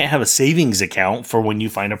 well, you can't have a savings account for when you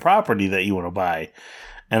find a property that you want to buy.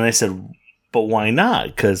 And I said, but why not?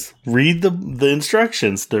 Because read the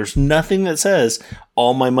instructions. There's nothing that says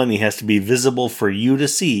all my money has to be visible for you to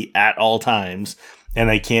see at all times. And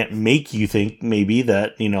I can't make you think maybe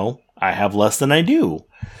that, I have less than I do.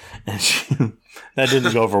 And that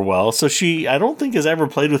didn't go over well. So I don't think has ever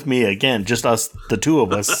played with me again, just us, the two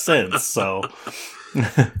of us since. So.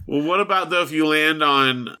 Well, what about, though, if you land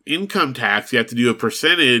on income tax, you have to do a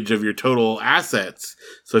percentage of your total assets.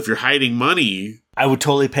 So if you're hiding money, I would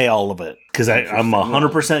totally pay all of it because I'm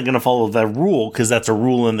 100% going to follow that rule because that's a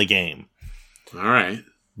rule in the game. All right.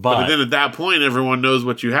 But then at that point, everyone knows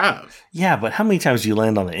what you have. Yeah, but how many times do you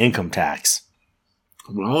land on the income tax?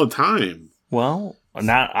 All the time. Well,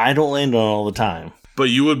 I don't land on it all the time. but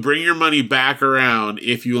you would bring your money back around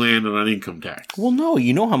if you landed on income tax. Well, no,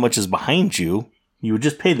 you know how much is behind you. You would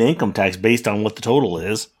just pay the income tax based on what the total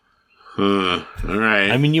is. All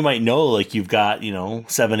right. I mean, you might know, like, you've got,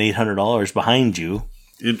 $700-800 behind you.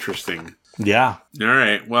 Interesting. Yeah. All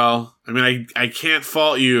right. Well, I mean, I can't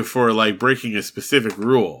fault you for, like, breaking a specific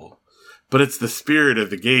rule, but it's the spirit of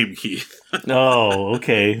the game, Keith. Oh,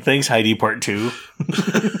 okay. Thanks, Heidi, part 2.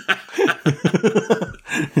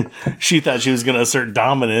 She thought she was going to assert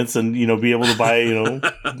dominance and, be able to buy,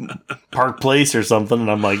 Park Place or something.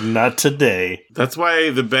 And I'm like, not today. That's why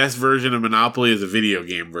the best version of Monopoly is a video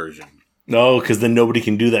game version. No, because then nobody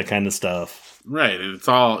can do that kind of stuff. Right. And it's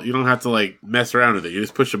all, you don't have to, like, mess around with it. You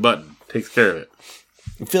just push a button. It takes care of it.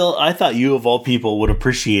 Phil, I thought you, of all people, would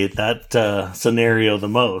appreciate that scenario the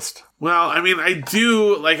most. Well, I mean, I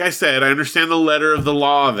do, like I said, I understand the letter of the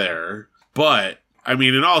law there. But, I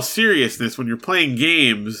mean, in all seriousness, when you're playing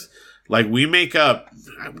games, like, we make up,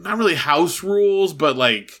 not really house rules, but,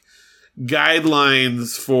 like,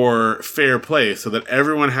 guidelines for fair play so that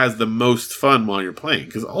everyone has the most fun while you're playing.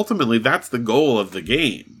 Because ultimately, that's the goal of the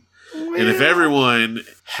game. Well. And if everyone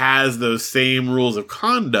has those same rules of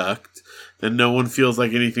conduct, then no one feels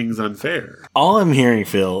like anything's unfair. All I'm hearing,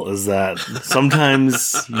 Phil, is that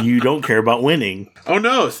sometimes you don't care about winning. Oh,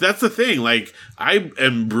 no. So that's the thing. Like, I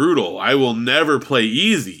am brutal. I will never play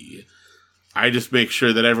easy. I just make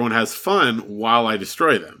sure that everyone has fun while I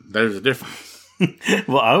destroy them. There's a difference.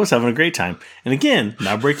 Well, I was having a great time. And again,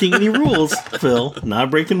 not breaking any rules, Phil. Not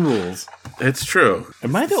breaking rules. It's true.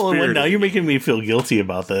 Am I the only one? Now you're making me feel guilty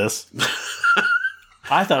about this.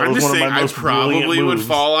 I thought it was one of my most brilliant moves. I probably would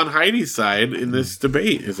fall on Heidi's side in this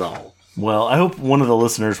debate, is all. Well, I hope one of the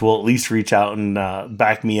listeners will at least reach out and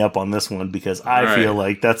back me up on this one, because I feel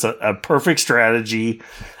like that's a perfect strategy.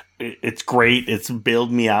 It's great. It's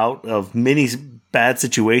bailed me out of many bad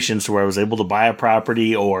situations where I was able to buy a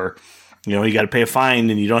property, or you got to pay a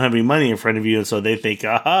fine and you don't have any money in front of you. And so they think,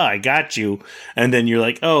 aha, I got you. And then you're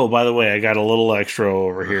like, oh, by the way, I got a little extra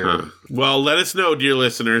over here. Uh-huh. Well, let us know, dear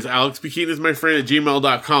listeners.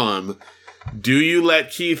 AlexBKeaton@gmail.com. Do you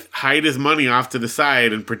let Keith hide his money off to the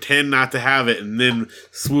side and pretend not to have it and then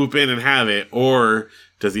swoop in and have it? Or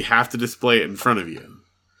does he have to display it in front of you?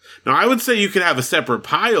 Now, I would say you could have a separate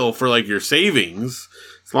pile for, like, your savings,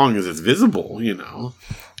 as long as it's visible,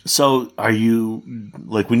 So are you,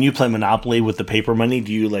 like, when you play Monopoly with the paper money,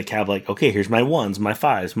 do you, like, have, like, okay, here's my 1s, my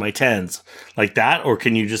 5s, my 10s, like that? Or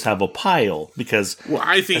can you just have a pile? Because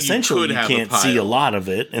I think essentially you can't see a lot of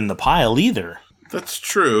it in the pile either. That's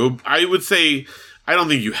true. I would say, I don't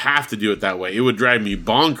think you have to do it that way. It would drive me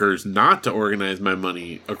bonkers not to organize my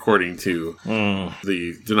money according to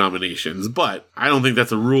the denominations. But I don't think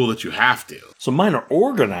that's a rule that you have to. So mine are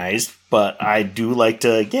organized, but I do like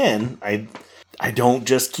to, again, I don't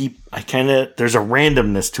just keep, there's a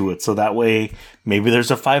randomness to it. So that way, maybe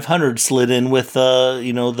there's a 500 slid in with, the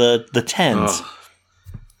 10s. Oh,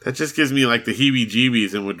 that just gives me like the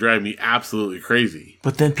heebie-jeebies and would drive me absolutely crazy.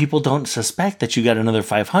 But then people don't suspect that you got another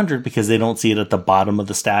 500 because they don't see it at the bottom of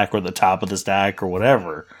the stack or the top of the stack or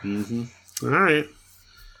whatever. Mm-hmm. All right.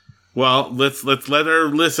 Well, let's let our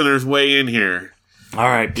listeners weigh in here. All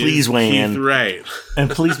right, please weigh Keith in. Right. And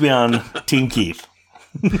please be on Team Keith.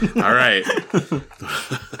 All right.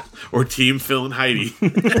 Or Team Phil and Heidi.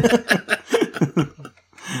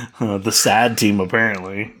 The sad team,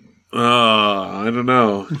 apparently. I don't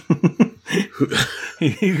know.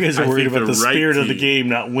 You guys are worried about the spirit of the game,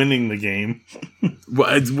 not winning the game.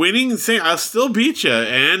 Well, it's winning. I'll still beat you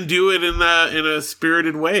and do it in a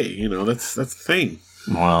spirited way. That's the thing.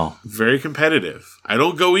 Wow. Very competitive. I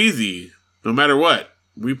don't go easy, no matter what.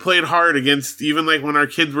 We played hard against, even like when our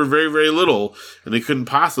kids were very, very little and they couldn't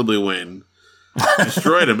possibly win.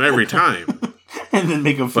 Destroyed them every time. And then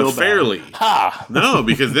make them feel bad. Fairly. Ha! No,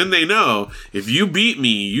 because then they know, if you beat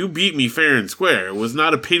me fair and square. It was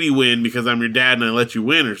not a pity win because I'm your dad and I let you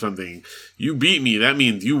win or something. You beat me, that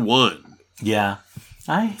means you won. Yeah.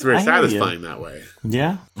 It's very satisfying that way.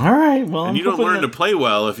 Yeah. All right. Well, and you don't learn to play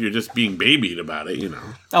well if you're just being babied about it,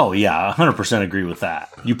 Oh, yeah. 100% agree with that.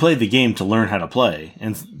 You play the game to learn how to play.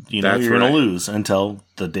 And, you're going to lose until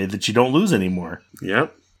the day that you don't lose anymore.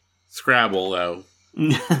 Yep. Scrabble, though.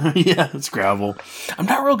 Yeah, Scrabble. I'm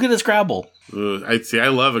not real good at Scrabble. I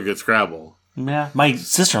love a good Scrabble. Yeah. My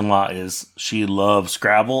sister-in-law she loves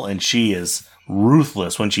Scrabble, and she is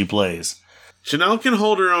ruthless when she plays. Chanel can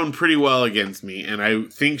hold her own pretty well against me, and I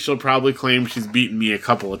think she'll probably claim she's beaten me a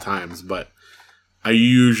couple of times, but I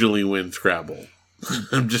usually win Scrabble.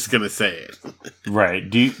 I'm just going to say it. Right.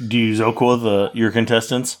 Do you Zoco your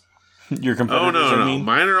contestants? Your competitors? Oh, no.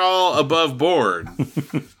 Mine are all above board.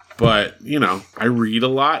 But, I read a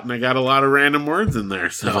lot and I got a lot of random words in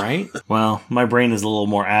there. So. Right? Well, my brain is a little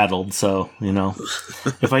more addled, so,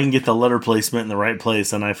 if I can get the letter placement in the right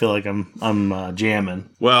place, then I feel like I'm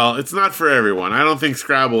jamming. Well, it's not for everyone. I don't think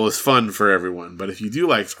Scrabble is fun for everyone. But if you do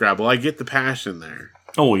like Scrabble, I get the passion there.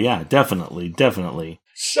 Oh, yeah, definitely.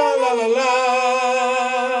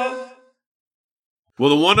 Sha-la-la-la. Well,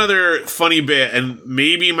 the one other funny bit, and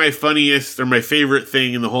maybe my funniest or my favorite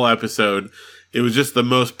thing in the whole episode, it was just the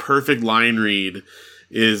most perfect line read,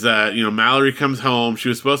 is, Mallory comes home. She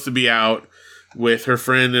was supposed to be out with her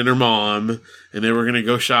friend and her mom, and they were going to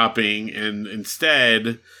go shopping, and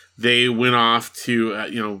instead they went off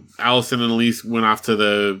to, Allison and Elise went off to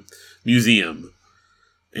the museum.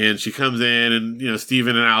 And she comes in, and,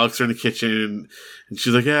 Steven and Alex are in the kitchen, and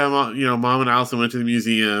she's like, yeah, Mom and Allison went to the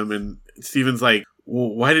museum, and Steven's like,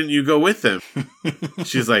 well, why didn't you go with them?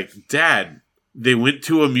 She's like, Dad, they went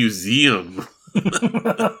to a museum.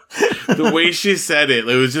 The way she said it,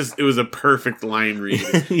 it was a perfect line read.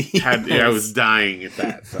 Yes. I was dying at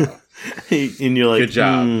that. So. And you're like, good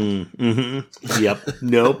job. Yep.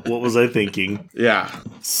 Nope. What was I thinking? Yeah.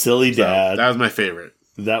 Silly dad. So, that was my favorite.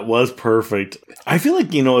 That was perfect. I feel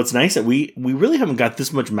like, it's nice that we really haven't got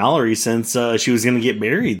this much Mallory since she was going to get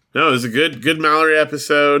married. No, it was a good Mallory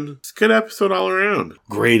episode. It's a good episode all around.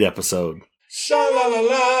 Great episode.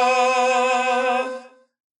 Sha-la-la-la.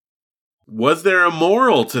 Was there a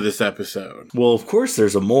moral to this episode? Well, of course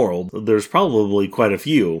there's a moral. There's probably quite a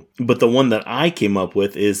few. But the one that I came up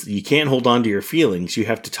with is you can't hold on to your feelings. You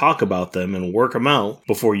have to talk about them and work them out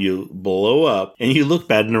before you blow up. And you look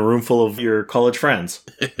bad in a room full of your college friends.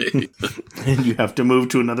 And you have to move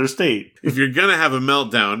to another state. If you're going to have a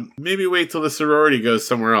meltdown, maybe wait till the sorority goes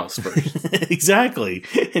somewhere else first. Exactly.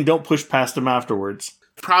 And don't push past them afterwards.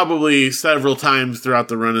 Probably several times throughout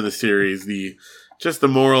the run of the series, just the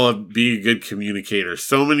moral of being a good communicator.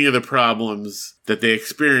 So many of the problems that they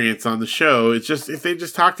experience on the show, it's just if they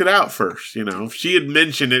just talked it out first, If she had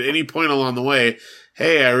mentioned at any point along the way,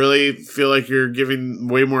 hey, I really feel like you're giving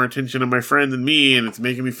way more attention to my friend than me, and it's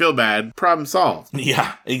making me feel bad, problem solved.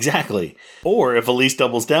 Yeah, exactly. Or if Elise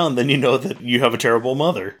doubles down, then you know that you have a terrible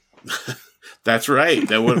mother. That's right.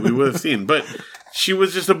 That what we would have seen. But she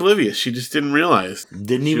was just oblivious. She just didn't realize.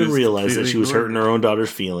 Didn't even realize that she was hurting her own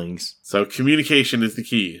daughter's feelings. So communication is the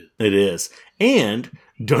key. It is. And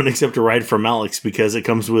don't accept a ride from Alex because it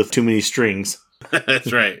comes with too many strings.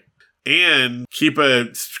 That's right. And keep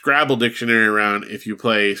a Scrabble dictionary around if you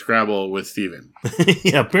play Scrabble with Steven.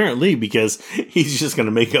 Yeah, apparently, because he's just going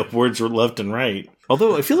to make up words left and right.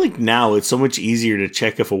 Although I feel like now it's so much easier to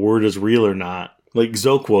check if a word is real or not. Like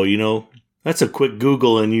Zoquo, that's a quick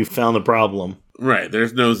Google and you found the problem. Right,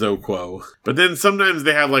 there's no Zoquo. But then sometimes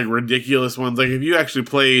they have ridiculous ones. Like if you actually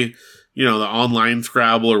play, the online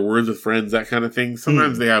Scrabble or Words with Friends, that kind of thing,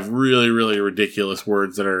 sometimes they have really, really ridiculous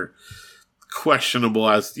words that are questionable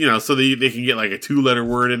as, so they can get a 2-letter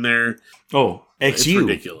word in there. Oh, XU. It's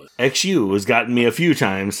ridiculous. XU has gotten me a few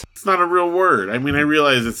times. It's not a real word. I mean, I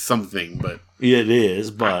realize it's something, but... It is,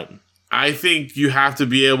 but... I think you have to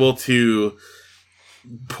be able to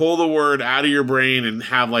pull the word out of your brain and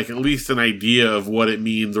have at least an idea of what it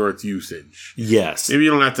means or its usage. Yes. Maybe you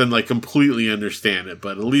don't have to completely understand it,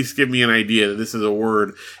 but at least give me an idea that this is a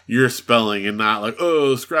word you're spelling and not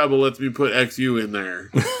Scrabble lets me put XU in there.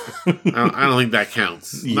 I don't think that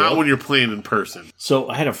counts. Yep. Not when you're playing in person. So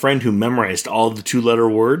I had a friend who memorized all the 2-letter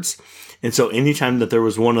words. And so anytime that there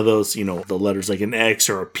was one of those, the letters like an X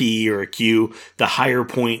or a P or a Q, the higher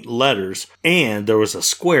point letters, and there was a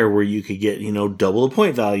square where you could get, double the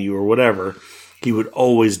point value or whatever, he would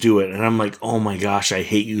always do it. And I'm like, oh my gosh, I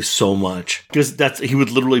hate you so much. Because he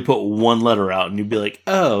would literally put one letter out and you'd be like,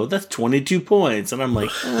 oh, that's 22 points. And I'm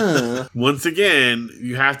like, Once again,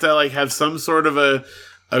 you have to have some sort of a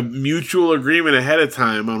mutual agreement ahead of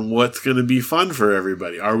time on what's going to be fun for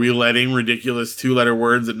everybody. Are we letting ridiculous 2-letter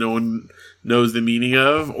words that no one knows the meaning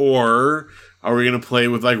of? Or are we going to play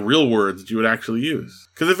with real words that you would actually use?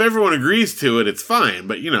 Because if everyone agrees to it, it's fine.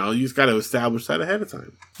 But, you just got to establish that ahead of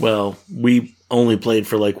time. Well, we only played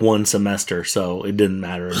for one semester, so it didn't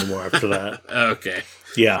matter anymore after that. Okay.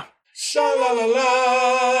 Yeah. Sha-la-la-la.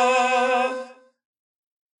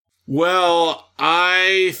 Well,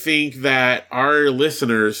 I think that our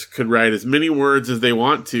listeners could write as many words as they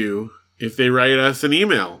want to if they write us an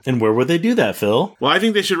email. And where would they do that, Phil? Well, I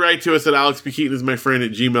think they should write to us at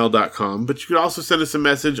alexbkeatonismyfriend@gmail.com, but you could also send us a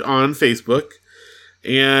message on Facebook,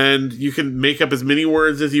 and you can make up as many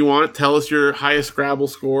words as you want. Tell us your highest Scrabble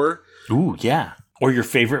score. Ooh, yeah. Or your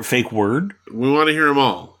favorite fake word. We want to hear them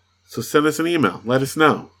all. So send us an email. Let us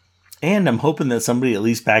know. And I'm hoping that somebody at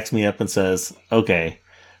least backs me up and says, okay,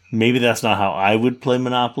 Maybe that's not how I would play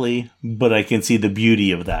Monopoly, but I can see the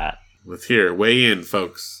beauty of that. Let's hear. Weigh in,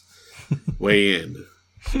 folks. Weigh in.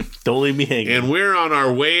 Don't leave me hanging. And we're on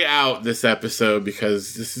our way out this episode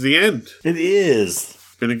because this is the end. It is.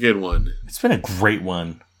 It's been a good one. It's been a great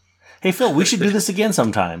one. Hey, Phil, we should do this again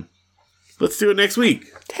sometime. Let's do it next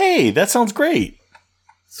week. Hey, that sounds great.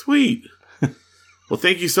 Sweet. Well,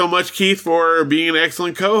 thank you so much, Keith, for being an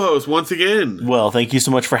excellent co-host once again. Well, thank you so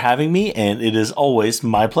much for having me, and it is always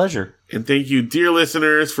my pleasure. And thank you, dear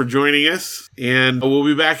listeners, for joining us. And we'll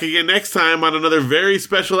be back again next time on another very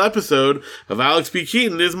special episode of Alex P.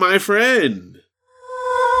 Keaton is My Friend.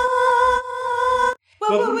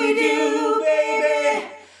 What would we do, baby,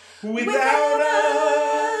 without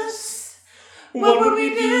us? What would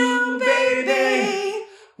we do, baby,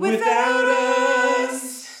 without us?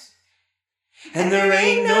 And there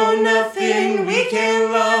ain't no nothing we can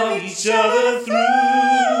love each other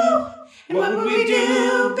through. And what would we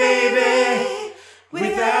do, baby,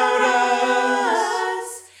 without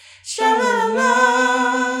us?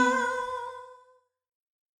 Sha-la-la.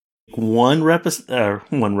 One repisode.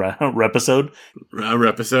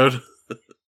 Episode.